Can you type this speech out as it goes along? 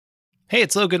Hey,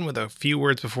 it's Logan with a few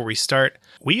words before we start.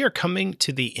 We are coming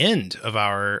to the end of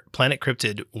our Planet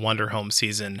Cryptid Wonderhome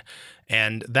season,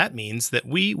 and that means that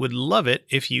we would love it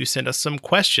if you send us some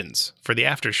questions for the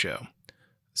after show.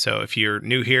 So if you're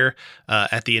new here,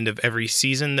 at the end of every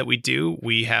season that we do,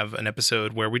 we have an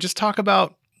episode where we just talk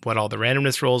about what all the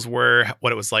randomness rolls were,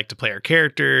 what it was like to play our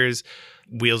characters.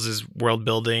 Wheels' world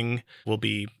building will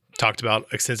be talked about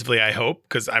extensively, I hope,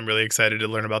 because I'm really excited to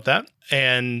learn about that.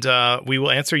 And we will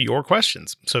answer your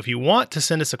questions. So if you want to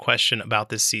send us a question about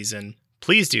this season,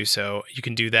 please do so. You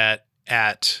can do that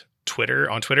at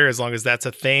on Twitter, as long as that's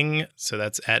a thing. So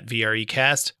that's at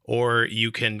VREcast, or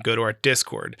you can go to our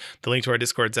Discord. The link to our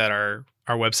Discord's at our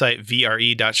website,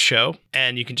 vre.show,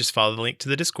 and you can just follow the link to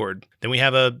the Discord. Then we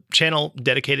have a channel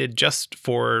dedicated just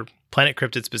for Planet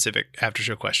Cryptid specific after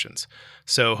show questions.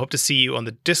 So hope to see you on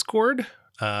the Discord.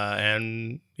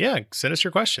 And yeah, send us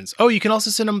your questions. Oh, you can also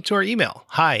send them to our email.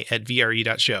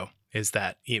 hi@vre.show is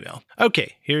that email.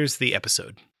 Okay, here's the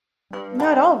episode.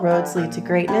 Not all roads lead to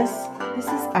greatness. This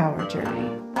is our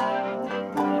journey.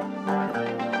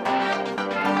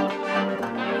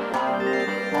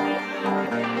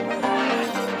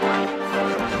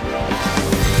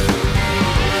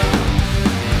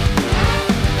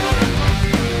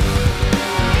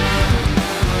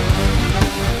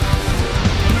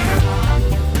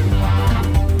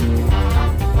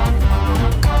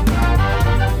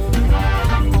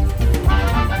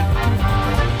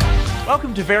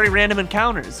 Welcome to Very Random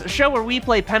Encounters, a show where we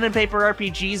play pen and paper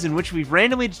RPGs in which we've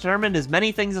randomly determined as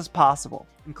many things as possible,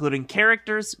 including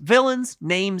characters, villains,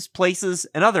 names, places,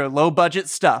 and other low-budget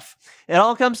stuff. It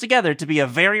all comes together to be a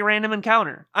very random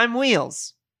encounter. I'm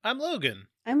Wheels. I'm Logan.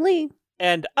 I'm Lee.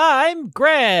 And I'm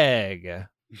Greg.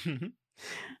 And,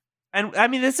 I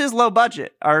mean, this is low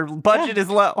budget. Our budget is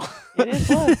low. It is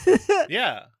low.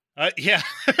 Yeah. Yeah.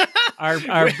 Our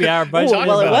budget. Well, it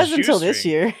was about until this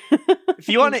year. If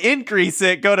you want to increase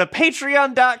it, go to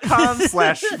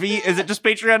patreon.com/v. Is it just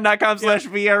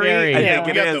patreon.com/VRE? I think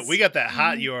it is. We got that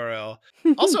hot URL.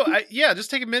 Also,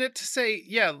 just take a minute to say,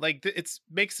 it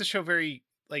makes the show very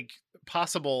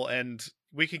possible, and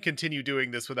we can continue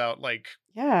doing this without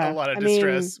a lot of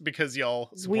distress because y'all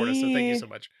support us. So thank you so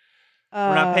much.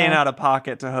 We're not paying out of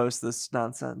pocket to host this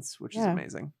nonsense, which is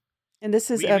amazing. And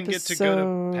this is we even episode get to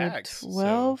go to PAX,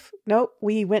 12. So. Nope,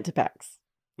 we went to PAX.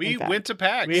 We went to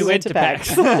PAX. We went to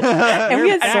PAX. And we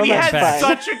had so much fun.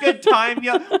 Such a good time.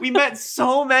 We met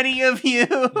so many of you.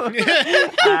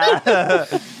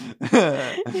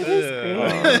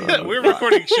 We're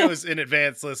recording shows in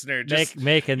advance, listener. Just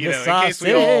making the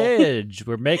sausage.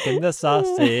 We're making the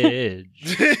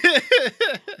sausage.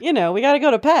 We got to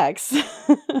go to PAX.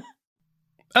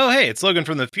 Oh, hey, it's Logan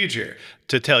from the future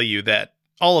to tell you that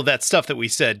all of that stuff that we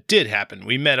said did happen.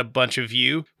 We met a bunch of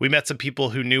you. We met some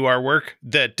people who knew our work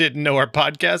that didn't know our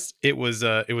podcast. It was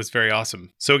very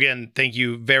awesome. So again, thank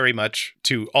you very much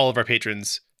to all of our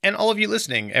patrons and all of you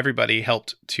listening. Everybody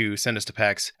helped to send us to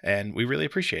PAX, and we really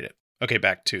appreciate it. Okay,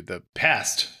 back to the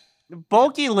past.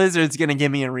 Bulky Lizard's going to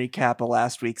give me a recap of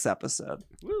last week's episode.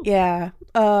 Woo. Yeah.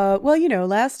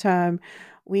 Last time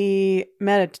we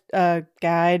met a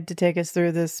guide to take us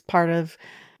through this part of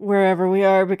wherever we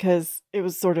are because it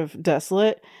was sort of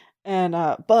desolate. And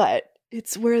but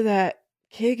it's where that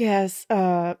kick-ass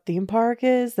theme park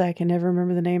is that I can never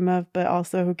remember the name of, but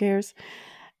also who cares?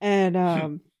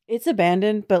 And it's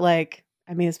abandoned, but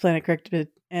it's Planet Cryptid,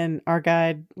 and our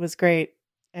guide was great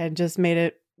and just made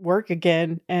it work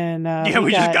again. And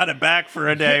we just got it back for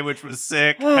a day, which was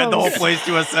sick. Had the whole place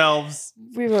to ourselves.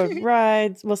 We rode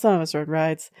rides. Well, some of us rode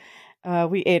rides.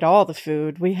 We ate all the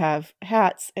food. We have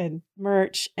hats and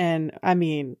merch. And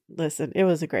listen, it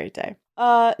was a great day.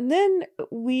 Then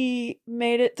we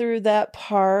made it through that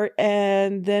part.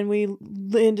 And then we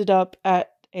ended up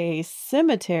at a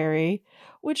cemetery,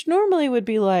 which normally would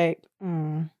be but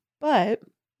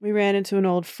we ran into an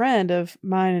old friend of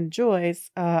mine and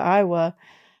Joy's, Iowa,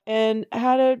 and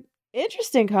had an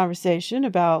interesting conversation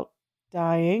about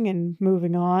dying and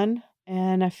moving on.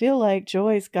 And I feel like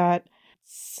Joy's got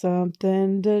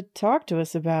something to talk to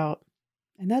us about.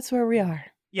 And that's where we are.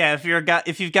 Yeah, if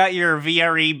you've got your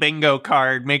VRE bingo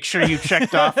card, make sure you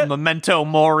checked off Memento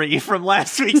Mori from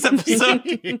last week's episode.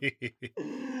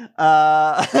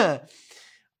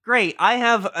 Great. I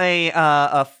have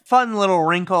a fun little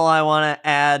wrinkle I want to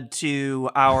add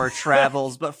to our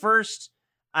travels, but first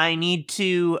I need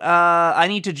to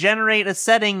generate a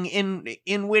setting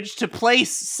in which to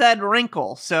place said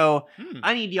wrinkle. So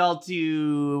I need y'all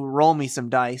to roll me some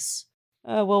dice.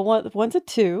 One's a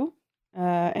 2,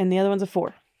 and the other one's a 4.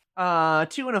 2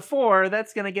 and a 4.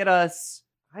 That's gonna get us.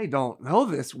 I don't know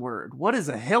this word. What is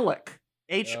a hillock?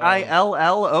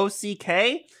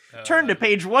 HILLOCK. Turn to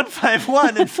page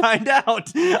 151 and find out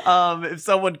if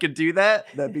someone could do that.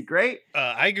 That'd be great.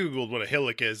 I googled what a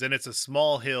hillock is, and it's a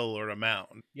small hill or a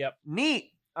mountain. Yep.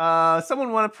 Neat.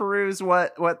 Someone want to peruse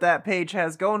what that page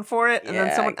has going for it, and then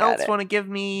Yeah, someone I got else it. want to give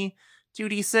me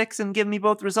 2d6 and give me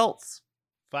both results.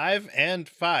 5 and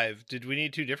 5. Did we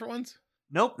need 2 different ones?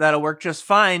 Nope, that'll work just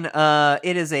fine.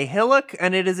 It is a hillock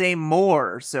and it is a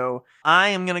moor. So I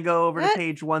am gonna go over to That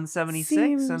page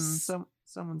 176, and seems-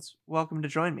 someone's welcome to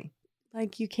join me.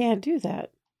 Like, you can't do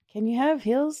that. Can you have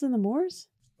hills in the moors?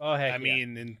 Oh, heck I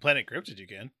mean, in Planet Cryptid you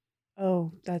can.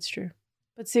 Oh, that's true.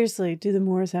 But seriously, do the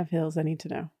moors have hills? I need to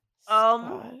know.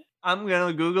 God. I'm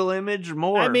gonna Google image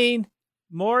moor. I mean,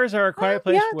 moors are a quiet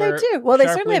place yeah, they where do. Well, they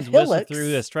sharp certainly have winds whistle hillocks.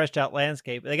 through a stretched out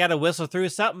landscape. They got to whistle through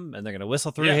something, and they're going to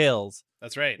whistle through Yeah. hills.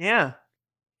 That's right. yeah.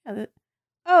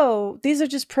 Oh, these are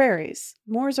just prairies.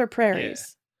 Moors are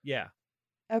prairies. Yeah.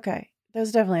 Okay.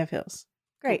 Those definitely have hills.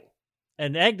 Great.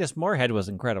 And Agnes Moorehead was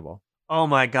incredible. Oh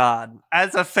my god.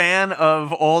 As a fan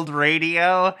of old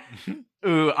radio,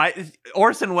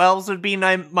 Orson Welles would be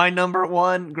my number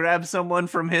one. Grab someone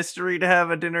from history to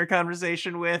have a dinner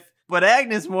conversation with. But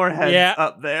Agnes Moorehead's Yeah.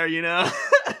 up there, you know?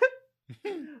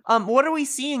 What are we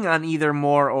seeing on either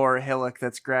moor or hillock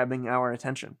that's grabbing our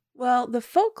attention? Well, the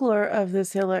folklore of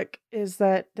this hillock is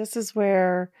that this is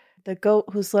where the goat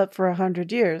who slept for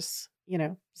 100 years,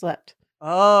 slept.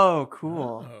 Oh,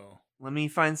 cool. Oh. Let me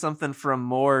find something from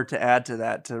moor to add to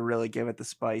that to really give it the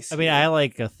spice. I mean, I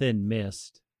like a thin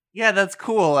mist. Yeah, that's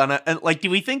cool. And do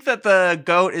we think that the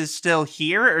goat is still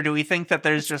here, or do we think that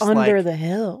there's just Under like the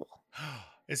hill.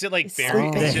 Is it like It's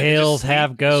buried? sleeping. Is The it just hills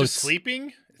have It's goats. just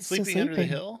sleeping? It's still sleeping under the sleeping.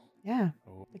 hill? Yeah.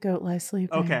 Oh. The goat lies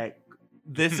sleeping. Okay,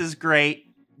 this is great.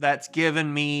 That's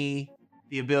given me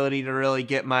the ability to really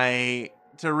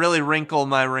wrinkle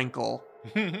my wrinkle.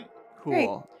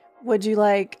 Cool. Would you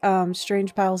like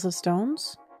strange piles of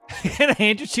stones? Can I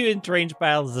interest you in strange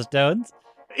piles of stones?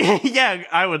 Yeah,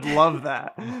 I would love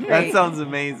that. That Great. sounds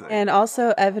amazing. And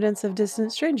also evidence of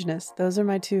distant strangeness. Those are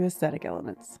my 2 aesthetic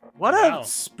elements. What Wow. a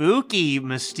spooky,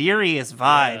 mysterious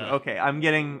vibe. Yeah. Okay, I'm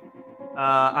getting.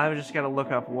 I've just got to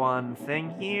look up one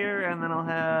thing here, and then I'll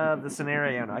have the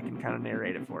scenario, and I can kind of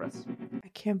narrate it for us. I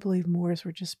can't believe moors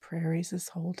were just prairies this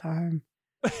whole time.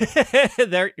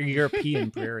 They're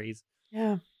European prairies.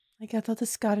 Yeah. Like, I thought the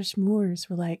Scottish moors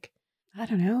were like, I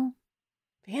don't know,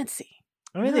 fancy.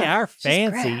 I mean, No, they are it's just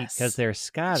fancy grass. because they're It's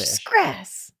Scottish. just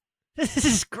grass. This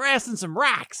is grass and some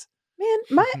rocks.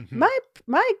 Man,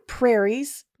 my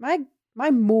prairies, my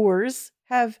moors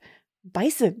have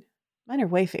bison. Mine are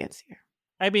way fancier.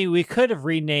 I mean, we could have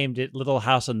renamed it Little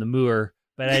House on the Moor,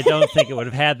 but I don't think it would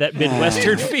have had that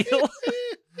Midwestern feel.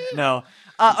 No.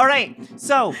 All right.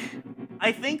 So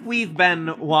I think we've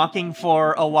been walking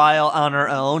for a while on our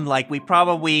own. Like,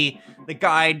 the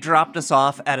guide dropped us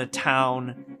off at a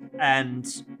town, and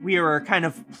we were kind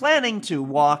of planning to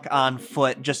walk on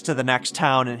foot just to the next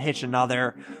town and hitch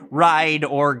another ride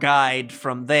or guide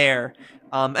from there.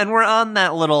 And we're on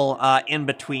that little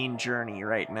in-between journey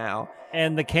right now.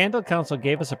 And the Candle Council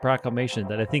gave us a proclamation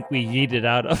that I think we yeeted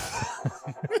out of.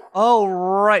 Oh,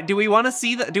 right. Do we want to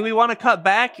see that? Do we want to cut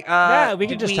back? Yeah, we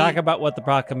could did just talk about what the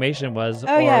proclamation was,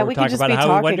 Oh, or yeah, we could talk just about be how we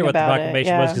talking wonder what the about it,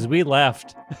 proclamation was yeah. because we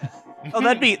left.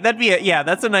 Oh,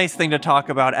 that's a nice thing to talk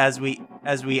about as we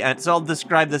so I'll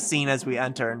describe the scene as we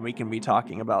enter, and we can be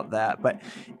talking about that. But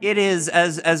it is,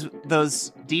 as those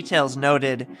details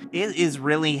noted, it is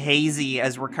really hazy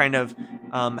as we're kind of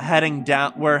heading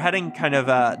down. We're heading kind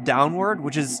of downward,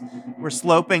 we're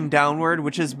sloping downward,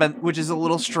 which is a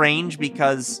little strange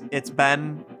because it's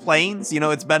been plains,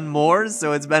 it's been moors,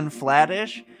 so it's been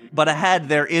flattish. But ahead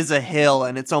there is a hill,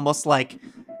 and it's almost like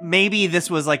maybe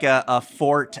this was like a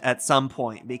fort at some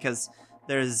point, because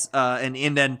there's an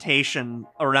indentation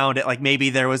around it. Like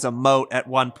maybe there was a moat at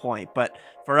one point. But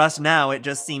for us now, it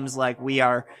just seems like we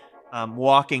are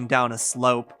walking down a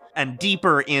slope and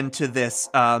deeper into this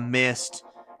mist,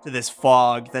 to this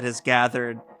fog that has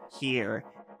gathered here.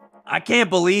 I can't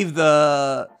believe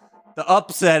the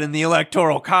upset in the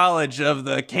Electoral College of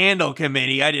the Candle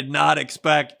Committee. I did not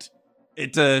expect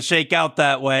it to shake out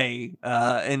that way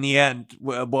in the end,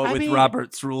 with mean-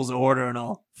 Robert's Rules of Order and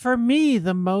all. For me,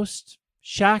 the most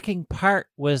shocking part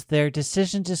was their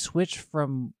decision to switch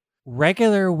from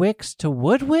regular wicks to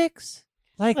wood wicks.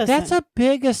 Like, that's Listen. a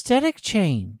big aesthetic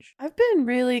change. I've been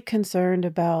really concerned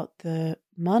about the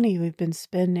money we've been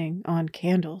spending on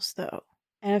candles, though.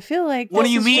 And I feel like What do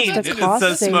this you is mean? just a It cost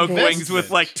says smoke savings. wings with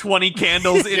like 20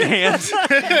 candles in hand.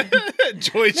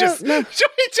 Joy just no. Joy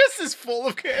just is full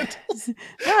of candles.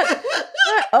 not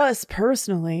us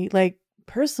personally, like,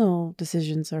 personal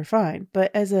decisions are fine,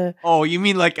 but as a Oh, you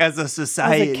mean like as a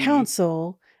society? as a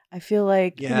council, I feel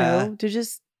like Yeah.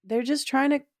 they're just trying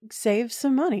to save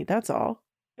some money. That's all.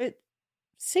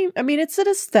 I mean, it's an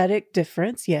aesthetic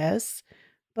difference, yes,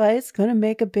 but it's going to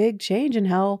make a big change in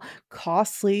how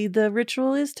costly the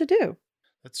ritual is to do.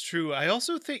 That's true. I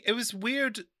also think it was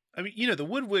weird. I mean, the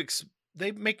Woodwicks,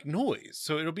 they make noise,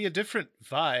 so it'll be a different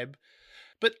vibe.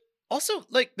 But also,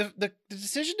 like, the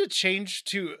decision to change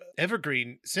to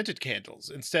evergreen scented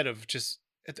candles instead of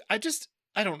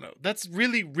I don't know. That's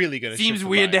really, really going to Seems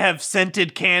weird to have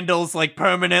scented candles like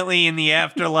permanently in the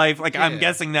afterlife. Like I'm Yeah.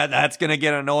 guessing that's gonna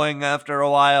get annoying after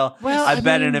a while. Well, I I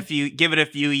bet mean- give it a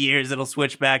few years, it'll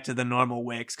switch back to the normal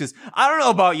wicks. Because I don't know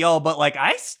about y'all, but like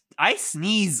I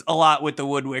sneeze a lot with the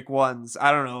Woodwick ones.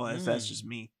 I don't know if that's just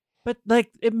me. But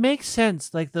like it makes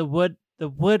sense. Like the wood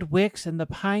wicks and the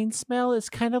pine smell is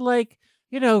kind of like,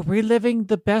 reliving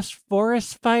the best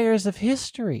forest fires of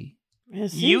history.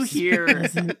 It You seems hear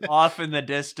pleasant. off in the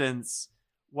distance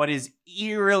what is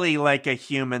eerily like a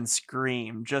human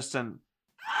scream, just an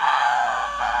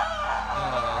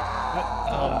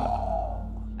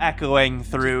echoing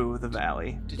through the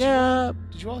valley. Yeah,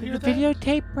 Did you all did hear the that?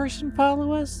 videotape person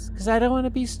follow us? Because I don't want to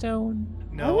be stoned.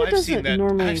 No, Why I've seen doesn't that.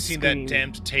 normally I've seen scream? that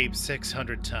damned tape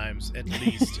 600 times at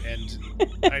least, and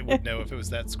I would know if it was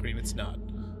that scream. It's not.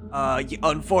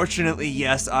 Unfortunately,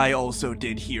 yes, I also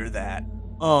did hear that.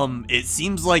 It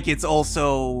seems like it's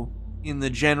also in the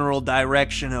general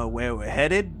direction of where we're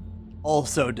headed.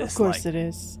 Also Of dislike. course it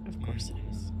is. Of course it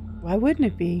is. Why wouldn't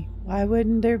it be? Why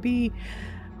wouldn't there be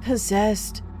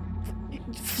possessed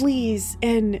fleas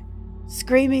and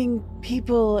screaming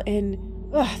people and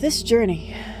this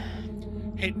journey?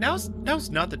 Hey, now's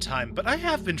not the time, but I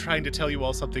have been trying to tell you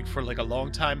all something for like a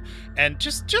long time, and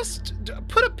just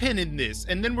put a pin in this,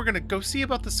 and then we're gonna go see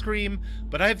about the scream.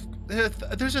 But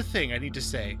there's a thing I need to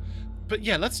say. But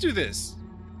yeah, let's do this.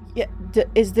 Yeah,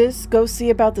 is this go see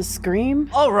about the scream?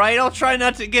 All right, I'll try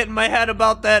not to get in my head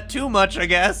about that too much, I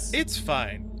guess. It's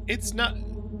fine. It's not.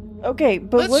 Okay,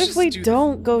 but Let's what if just we do-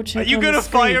 don't go Are check you on the gonna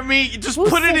scream? fire me? Just Who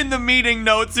put it said- in the meeting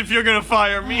notes if you're gonna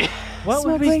fire me. What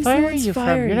would we Smuggling, fire someone's you from?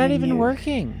 You're not firing even you.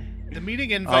 working. The meeting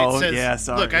invite Oh, says, yeah,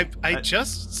 sorry. look, I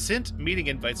just sent meeting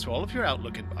invites to all of your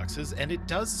Outlook inboxes, and it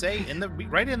does say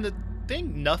right in the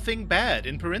thing, nothing bad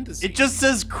in parentheses. It just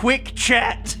says quick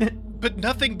chat. But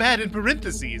nothing bad in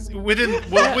parentheses within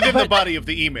the body of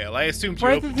the email. I assumed you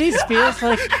opened. Parentheses feels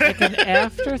like an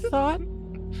afterthought.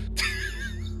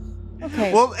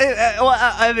 Okay. Well,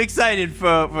 I'm excited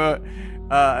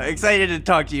excited to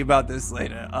talk to you about this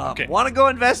later. Okay. Want to go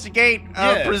investigate?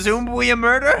 Yes. Presumably a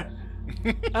murder.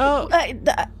 Oh,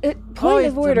 point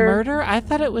it's of a order. murder? I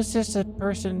thought it was just a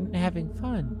person having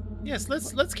fun. Yes,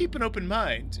 let's keep an open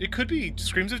mind. It could be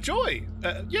screams of joy.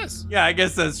 Yes. Yeah, I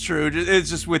guess that's true.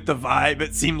 It's just with the vibe,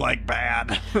 it seemed like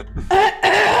bad.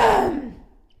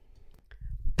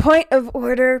 Point of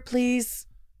order, please.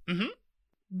 Mm-hmm.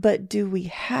 But do we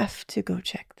have to go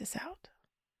check this out?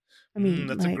 I mean,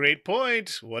 That's a great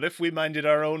point. What if we minded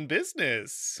our own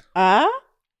business? Ah?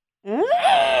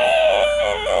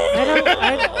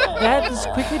 That is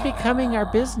quickly becoming our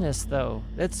business, though.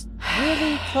 That's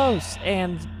really close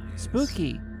and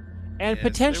spooky. And Yes,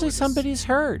 potentially there was somebody's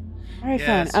hurt. All right,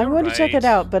 Yes, fine. I'm you're going to check right. it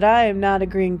out, but I am not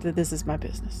agreeing that this is my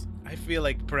business. I feel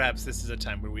like perhaps this is a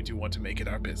time where we do want to make it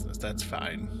our business. That's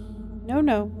fine.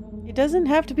 No. It doesn't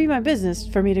have to be my business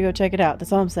for me to go check it out.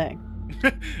 That's all I'm saying.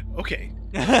 Okay.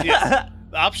 Yes.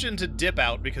 The option to dip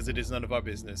out because it is none of our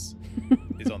business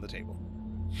is on the table.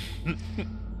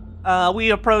 We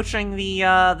approaching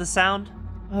the sound?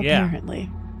 Yeah. Apparently.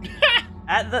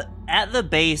 At the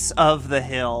base of the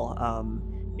hill,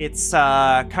 it's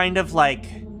kind of like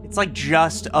it's like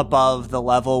just above the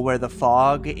level where the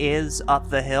fog is up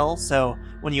the hill. So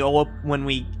when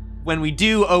we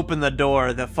do open the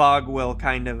door, the fog will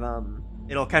kind of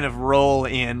it'll kind of roll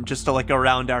in just to like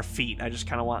around our feet. I just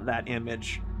kind of want that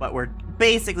image. But we're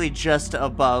basically just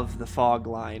above the fog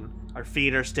line. Our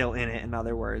feet are still in it, in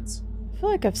other words. I feel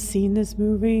like I've seen this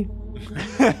movie.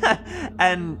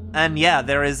 and yeah,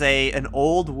 there is an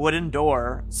old wooden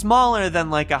door, smaller than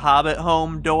like a Hobbit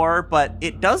home door, but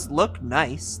it does look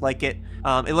nice. Like it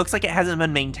looks like it hasn't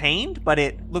been maintained, but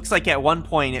it looks like at one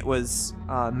point it was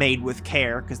made with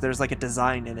care because there's like a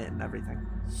design in it and everything.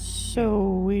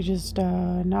 So we just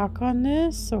knock on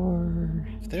this, or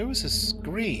If there was a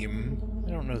scream,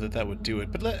 I don't know that would do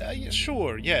it. But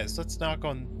sure, yes, let's knock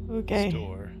on okay? this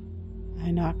door.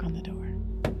 I knock on the door.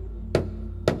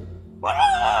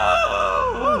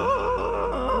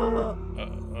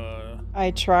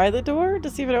 I try the door to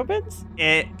see if it opens.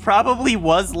 It probably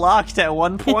was locked at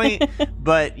one point,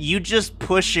 but you just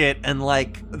push it and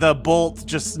like the bolt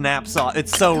just snaps off.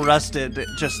 It's so rusted, it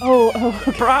just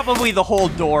Okay. probably the whole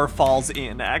door falls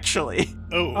in, actually.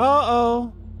 Oh.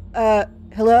 Uh-oh.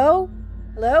 Hello?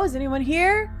 Hello? Is anyone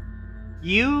here?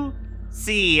 You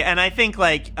see, and I think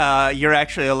like you're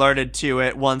actually alerted to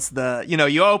it once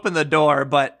you open the door,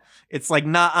 but it's like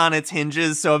not on its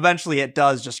hinges, so eventually it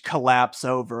does just collapse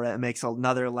over. It makes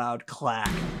another loud clack.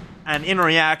 And in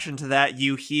reaction to that,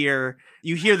 you hear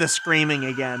the screaming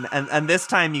again, and this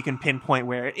time you can pinpoint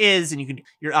where it is, and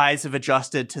your eyes have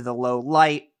adjusted to the low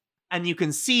light, and you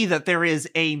can see that there is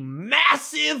a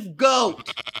massive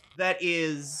goat that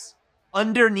is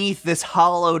underneath this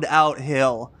hollowed out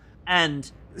hill. And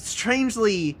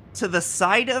strangely, to the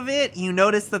side of it, you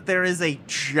notice that there is a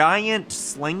giant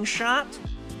slingshot,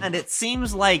 and it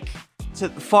seems like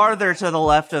farther to the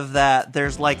left of that,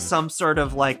 there's like some sort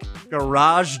of like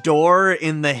garage door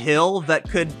in the hill that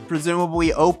could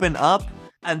presumably open up,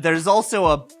 and there's also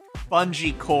a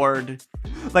bungee cord.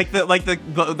 Like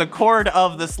the cord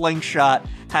of the slingshot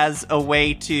has a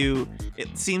way to.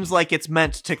 It seems like it's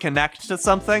meant to connect to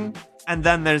something, and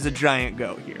then there's a giant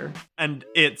goat here, and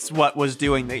it's what was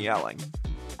doing the yelling.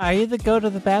 Are you the goat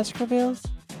of the Baskervilles?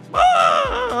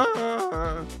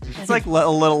 It's like a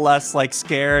little less like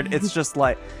scared. It's just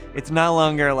like it's no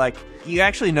longer like you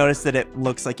actually notice that it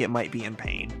looks like it might be in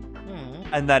pain,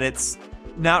 and that it's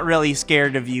not really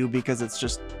scared of you because it's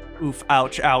just oof,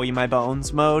 ouch, owie, my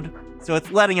bones mode. So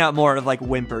it's letting out more of like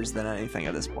whimpers than anything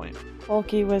at this point.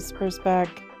 Bulky whispers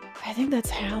back, I think that's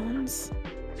hounds.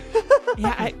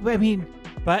 Yeah, I mean,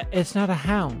 but it's not a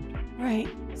hound. Right.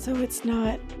 So it's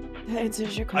not. That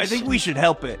answers your question. I think we should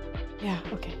help it. Yeah,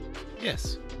 okay.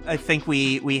 Yes. I think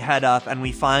we head up and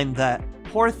we find that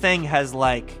poor thing has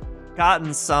like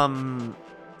gotten some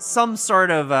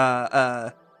sort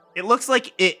of it looks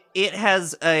like it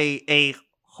has a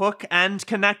hook end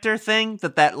connector thing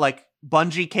that like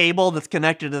bungee cable that's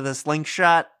connected to the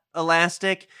slingshot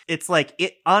elastic. It's like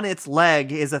it on its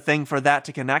leg is a thing for that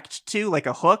to connect to, like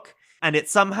a hook, and it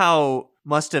somehow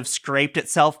must have scraped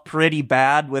itself pretty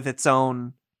bad with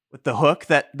the hook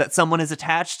that someone has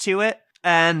attached to it.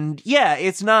 And yeah,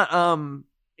 it's not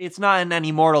in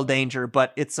any mortal danger,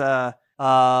 but it's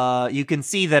you can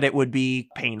see that it would be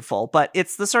painful, but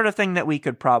it's the sort of thing that we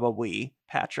could probably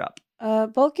patch up.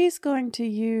 Bulky's going to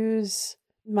use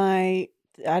I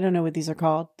don't know what these are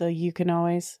called. You can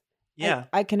always. Yeah.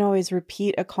 I can always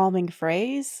repeat a calming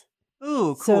phrase.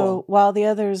 Ooh, cool. So while the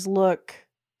others look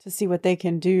to see what they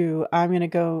can do, I'm going to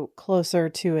go closer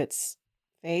to its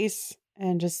face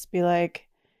and just be like,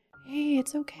 hey,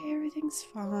 it's okay. Everything's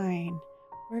fine.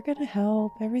 We're going to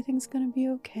help. Everything's going to be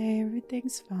okay.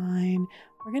 Everything's fine.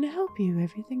 We're going to help you.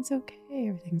 Everything's okay.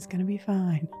 Everything's going to be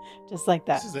fine. Just like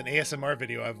that. This is an ASMR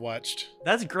video I've watched.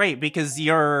 That's great because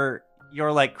your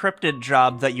like cryptid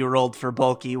job that you rolled for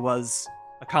Bulky was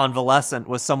a convalescent,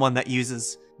 was someone that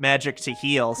uses magic to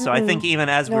heal. So I think even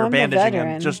as we were I'm the bandaging him,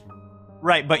 veteran. just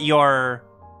right, but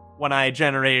when I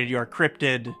generated your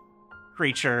cryptid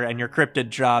creature and your cryptid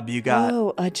job, you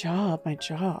got a job. My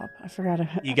job. I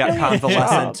forgot. you got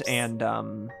convalescent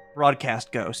and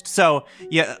broadcast ghost. So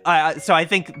yeah, I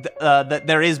think that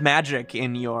there is magic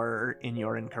in your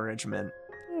encouragement.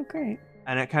 Oh, great.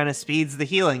 And it kind of speeds the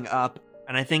healing up.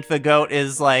 And I think the goat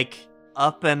is like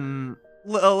up and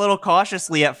a little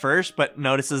cautiously at first, but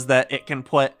notices that it can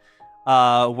put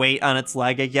weight on its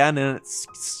leg again, and it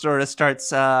sort of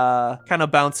starts kind of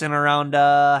bouncing around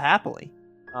happily,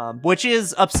 which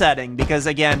is upsetting because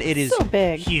again, it is so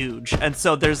big. huge, and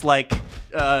so there's like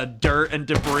dirt and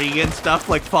debris and stuff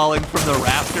like falling from the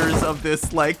rafters of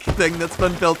this like thing that's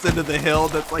been built into the hill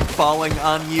that's like falling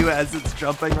on you as it's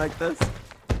jumping like this.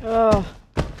 Oh,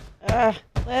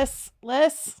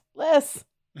 less.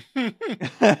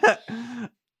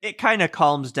 It kind of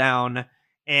calms down,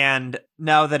 and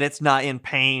now that it's not in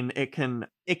pain, it can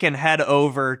head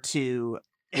over to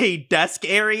a desk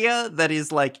area that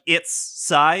is like its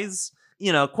size.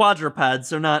 You know, quadrupeds,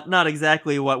 so not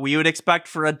exactly what we would expect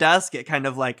for a desk. It kind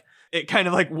of like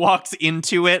walks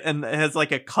into it, and it has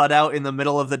like a cutout in the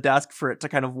middle of the desk for it to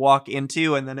kind of walk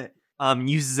into, and then it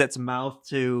uses its mouth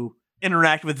to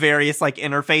interact with various like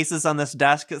interfaces on this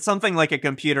desk. It's something like a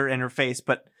computer interface,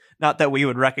 but not that we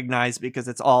would recognize because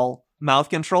it's all mouth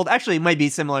controlled. Actually, it might be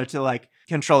similar to like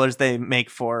controllers they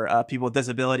make for people with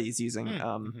disabilities using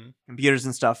computers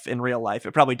and stuff in real life.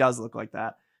 It probably does look like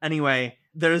that. Anyway,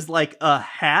 there's like a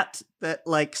hat that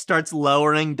like starts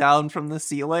lowering down from the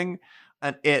ceiling,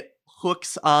 and it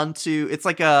hooks onto, it's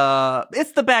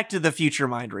the Back to the Future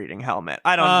mind reading helmet.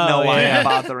 I don't know why yeah. I'm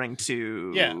bothering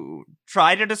to Yeah.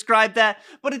 try to describe that,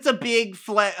 but it's a big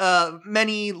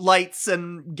many lights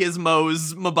and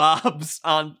gizmos mabobs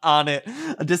on it,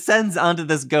 descends onto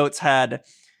this goat's head,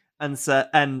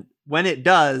 and when it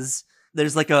does,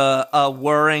 there's like a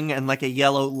whirring and like a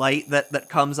yellow light that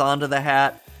comes onto the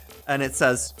hat, and it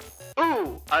says,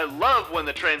 "Ooh, I love when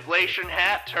the translation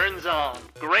hat turns on.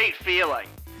 Great feeling.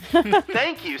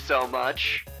 Thank you so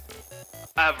much,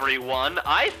 everyone.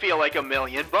 I feel like $1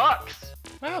 million."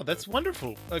 Wow, that's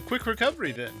wonderful. A quick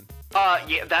recovery then.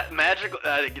 Yeah, that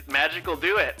magic will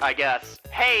do it, I guess.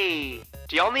 Hey,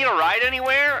 do y'all need a ride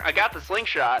anywhere? I got the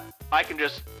slingshot. I can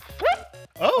just whoop.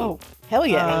 Oh, hell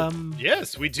yeah.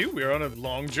 Yes, we do. We're on a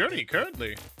long journey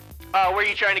currently. Where are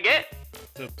you trying to get?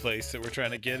 The place that we're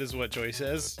trying to get is what Joy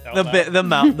says. out The loud.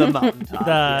 mountain top.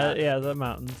 The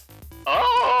mountains.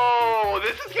 Oh,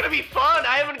 this is gonna be fun.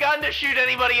 I haven't gotten to shoot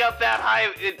anybody up that high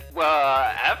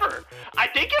ever. I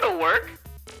think it'll work.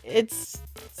 It's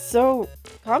so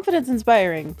confidence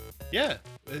inspiring. Yeah,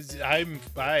 I'm.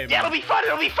 Yeah, it'll be fun.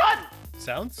 It'll be fun.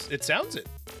 Sounds it.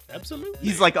 Absolutely.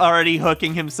 He's like already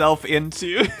hooking himself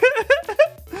into.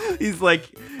 He's like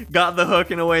got the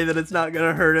hook in a way that it's not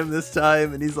gonna hurt him this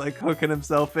time, and he's like hooking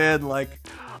himself in like.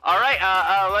 All right,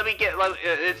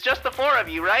 it's just the 4 of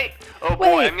you, right? Oh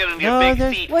boy, Wait. I'm gonna need No, a big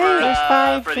there's seat there's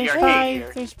five. for the There's arcade here.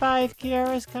 five. There's 5.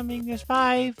 Kiara's coming. There's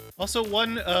 5. Also,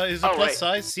 one is a Oh, plus wait.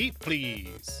 size seat,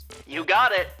 please. You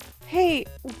got it. Hey,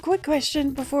 quick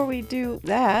question before we do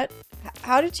that.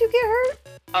 How did you get hurt?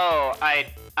 Oh,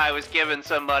 I was giving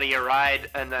somebody a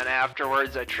ride, and then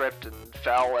afterwards I tripped and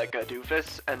fell like a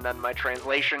doofus, and then my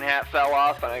translation hat fell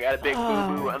off, and I got a big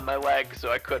boo-boo on my leg,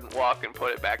 so I couldn't walk and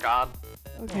put it back on.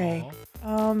 Okay.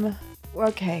 Aw.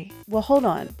 Okay. Well, hold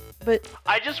on. But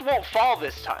I just won't fall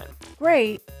this time.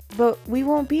 great, but we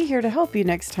won't be here to help you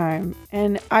next time.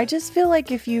 And I just feel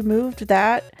like if you moved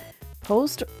that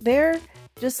post there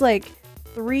just like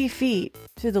 3 feet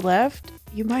to the left,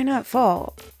 you might not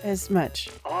fall as much.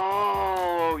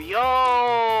 Oh,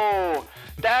 yo!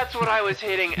 That's what I was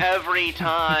hitting every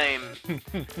time.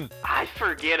 I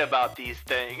forget about these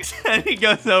things. And he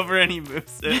goes over and he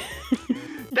moves it.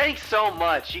 Thanks so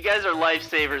much. You guys are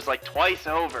lifesavers like twice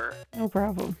over. No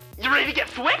problem. You ready to get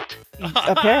whipped?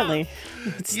 Apparently.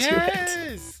 Let's do it.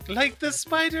 Yes, like the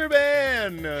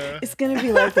Spider-Man. It's gonna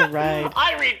be like the ride.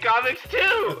 I read comics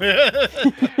too.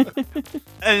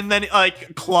 And then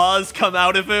like claws come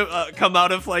out of him, come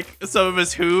out of like some of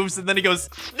his hooves, and then he goes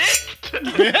snicked.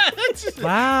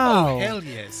 Wow. Oh, hell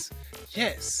yes.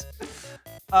 Yes.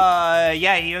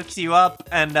 Yeah, he hooks you up,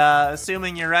 and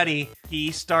assuming you're ready,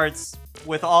 he starts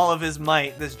with all of his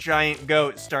might. This giant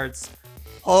goat starts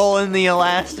pulling the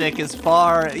elastic as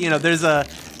far. You know, there's a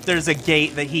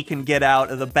gate that he can get out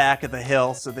of the back of the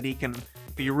hill, so that he can,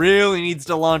 if he really needs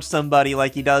to launch somebody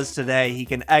like he does today, he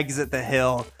can exit the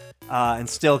hill and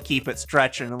still keep it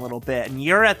stretching a little bit. And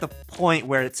you're at the point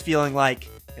where it's feeling like,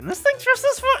 can this thing stretch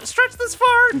this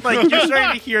far? Like you're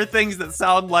starting to hear things that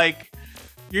sound like.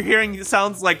 You're hearing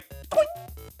sounds like,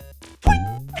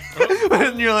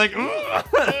 and you're like,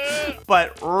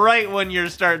 but right when you're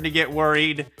starting to get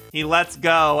worried, he lets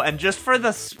go, and just for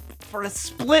a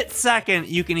split second,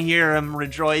 you can hear him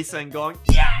rejoicing, going,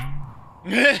 yeah.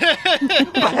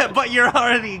 but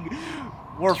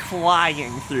we're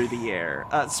flying through the air.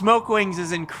 Smokewings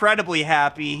is incredibly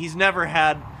happy. He's never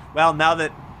had, well, now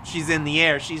that she's in the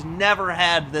air, she's never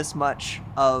had this much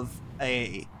of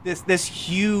this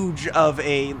huge of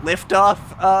a liftoff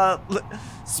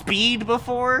speed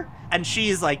before, and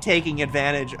she's like taking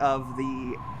advantage of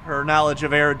her knowledge of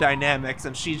aerodynamics,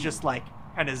 and she's just like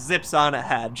kind of zips on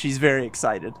ahead. She's very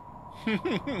excited.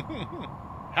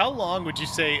 How long would you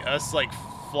say us like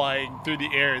flying through the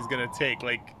air is gonna take?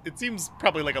 Like, it seems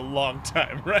probably like a long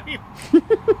time, right?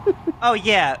 Oh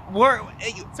yeah,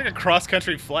 It's like a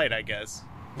cross-country flight, I guess.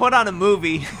 put on a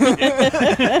movie.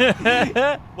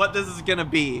 What this is gonna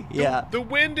be. Yeah. The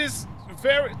wind is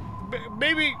very.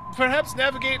 Maybe, perhaps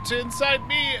navigate to inside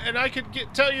me, and I could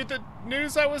tell you the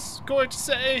news I was going to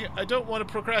say. I don't want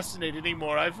to procrastinate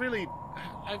anymore. I've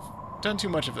done too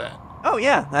much of that. Oh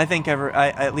yeah, I think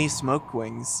at least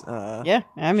Smokewings. Yeah,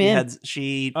 I'm in.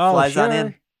 She Oh, flies on sure.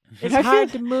 in. It's I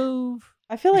hard feel- to move.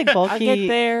 I feel like I'll get Bulky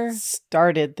there.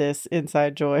 started this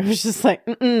inside joy. It was just like,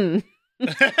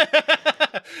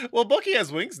 Well, Bucky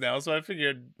has wings now, so I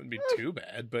figured it wouldn't be too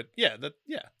bad. But yeah,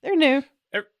 they're new.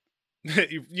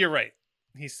 you're right.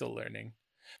 He's still learning.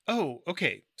 Oh,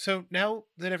 okay. So now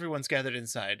that everyone's gathered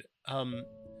inside,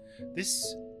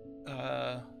 this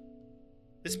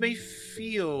may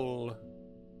feel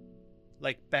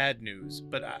like bad news,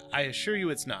 but I assure you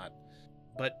it's not.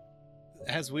 But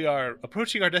as we are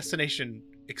approaching our destination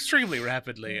extremely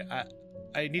rapidly,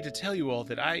 I need to tell you all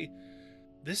that I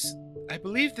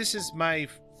believe this is my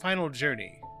final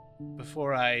journey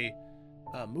before I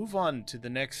move on to the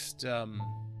next,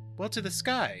 to the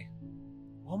sky.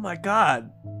 Oh my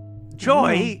god.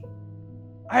 Joy,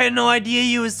 I had no idea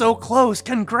you were so close.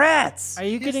 Congrats. Are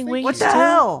you getting wings What too? the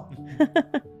hell?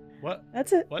 What?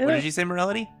 That's it. What What did you say,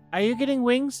 Morality? Are you getting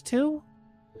wings too?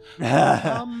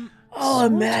 Oh,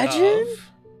 Sort imagine. of.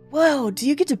 Whoa, do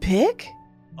you get to pick?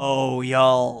 Oh,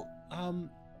 y'all.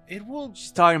 It will.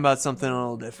 She's talking about something a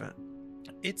little different.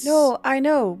 It's No, I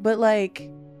know, but like,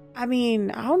 I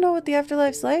mean, I don't know what the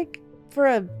afterlife's like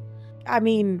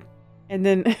and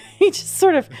then he just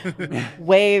sort of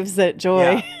waves at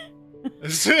Joy.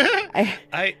 Yes,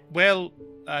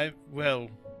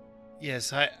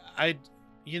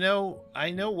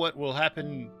 I know what will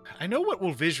happen. I know what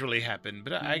will visually happen,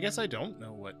 but I guess I don't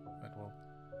know what will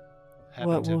happen.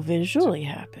 What will visually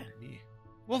happen? me.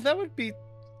 Well, that would be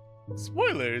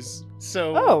spoilers.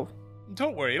 So Oh,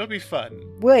 don't worry, it'll be fun.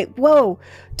 wait, whoa.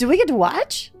 Do we get to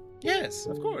watch? Yes,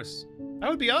 of course. I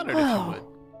would be honored if you would. Oh,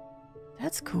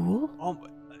 that's cool. Oh,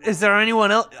 is there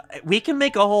anyone else? We can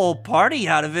make a whole party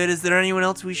out of it. Is there anyone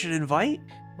else we should invite?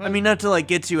 I mean, not to like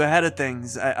get too ahead of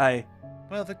things.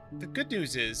 Well, the good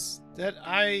news is that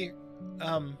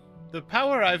the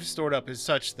power I've stored up is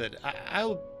such that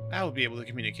I'll be able to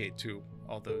communicate to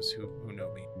all those who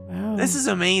know me. Wow. This is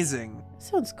amazing.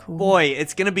 sounds cool. Boy,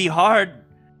 it's gonna be hard.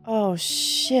 Oh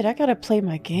shit, I gotta play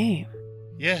my game.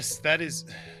 Yes, that is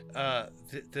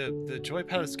the Joy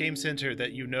Palace Game Center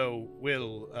that you know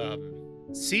will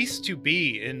cease to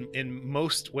be in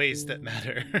most ways that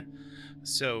matter.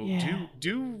 So Yeah.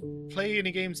 do play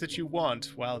any games that you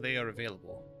want while they are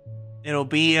available. It'll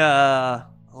be a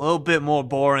little bit more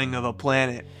boring of a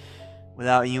planet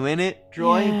without you in it,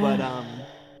 Joy. Yeah. But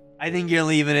I think you're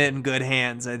leaving it in good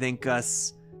hands. I think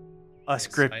us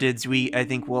cryptids, I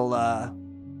think we'll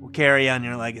carry on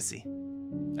your legacy.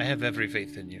 I have every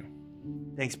faith in you.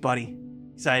 Thanks, buddy.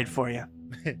 Excited for you.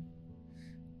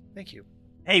 Thank you.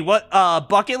 Hey, what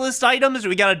bucket list items? Do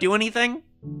we gotta do anything?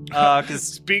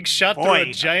 Cause Being shot through boy.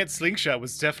 a giant slingshot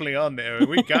was definitely on there.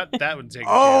 We got that one taken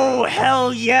oh care of.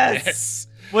 hell yes.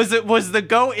 Yes. Was the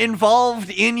goat involved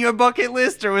in your bucket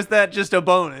list, or was that just a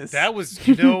bonus? That was,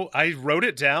 I wrote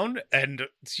it down, and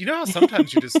you know how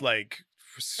sometimes you just like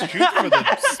shoot for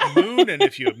the moon, and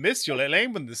if you miss, you'll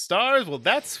aim in the stars? Well,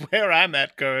 that's where I'm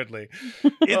at currently.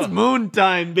 It's moon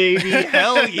time, baby.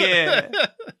 Hell yeah.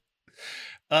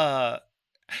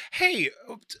 Hey,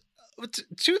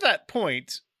 to that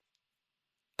point,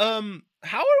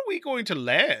 how are we going to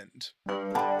land?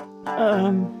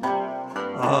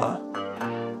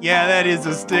 Yeah, that is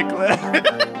a stickler.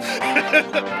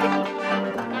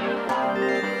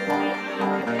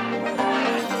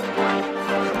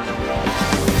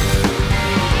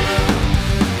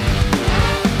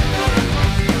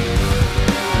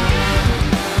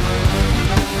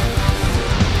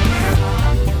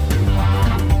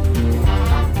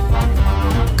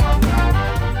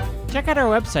 Check out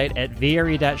our website at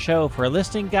VRE.show for a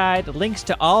listing guide, links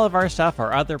to all of our stuff,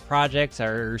 our other projects,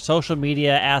 our social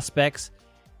media aspects.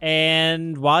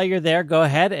 And while you're there, go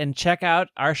ahead and check out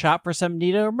our shop for some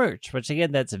neato merch, which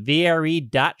again, that's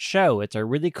VRE.show. It's a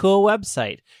really cool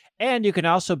website. And you can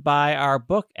also buy our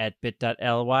book at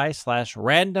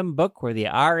bit.ly/random book, where the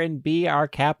R and B are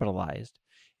capitalized.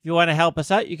 If you want to help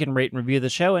us out, you can rate and review the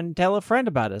show and tell a friend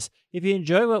about us. If you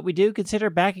enjoy what we do,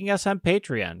 consider backing us on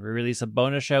Patreon. We release a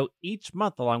bonus show each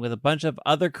month along with a bunch of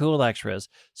other cool extras.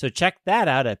 So check that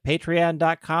out at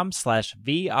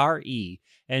patreon.com/VRE.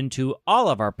 And to all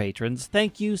of our patrons,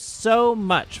 thank you so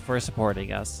much for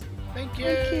supporting us. Thank you.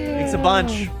 Thank you. Thanks a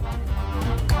bunch.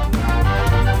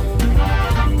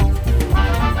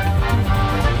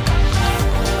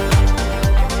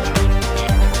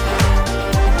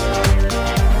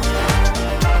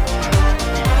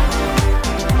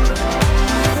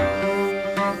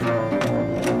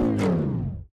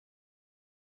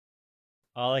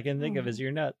 All I can think of is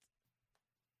your nuts.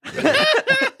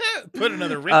 Put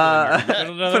another wrinkle in your Put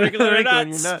Another wrinkle in your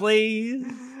nuts, nut. please.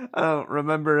 I don't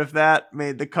remember if that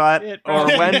made the cut It or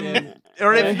probably when, did.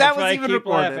 or if That's that why I was even keep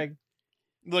recorded. laughing.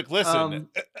 Look, listen,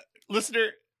 listener.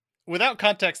 Without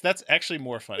context, that's actually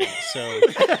more funny. So,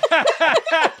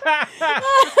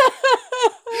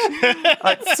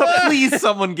 So please,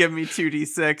 someone give me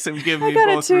 2d6 and give I me got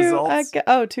a both 2. results.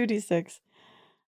 2d6.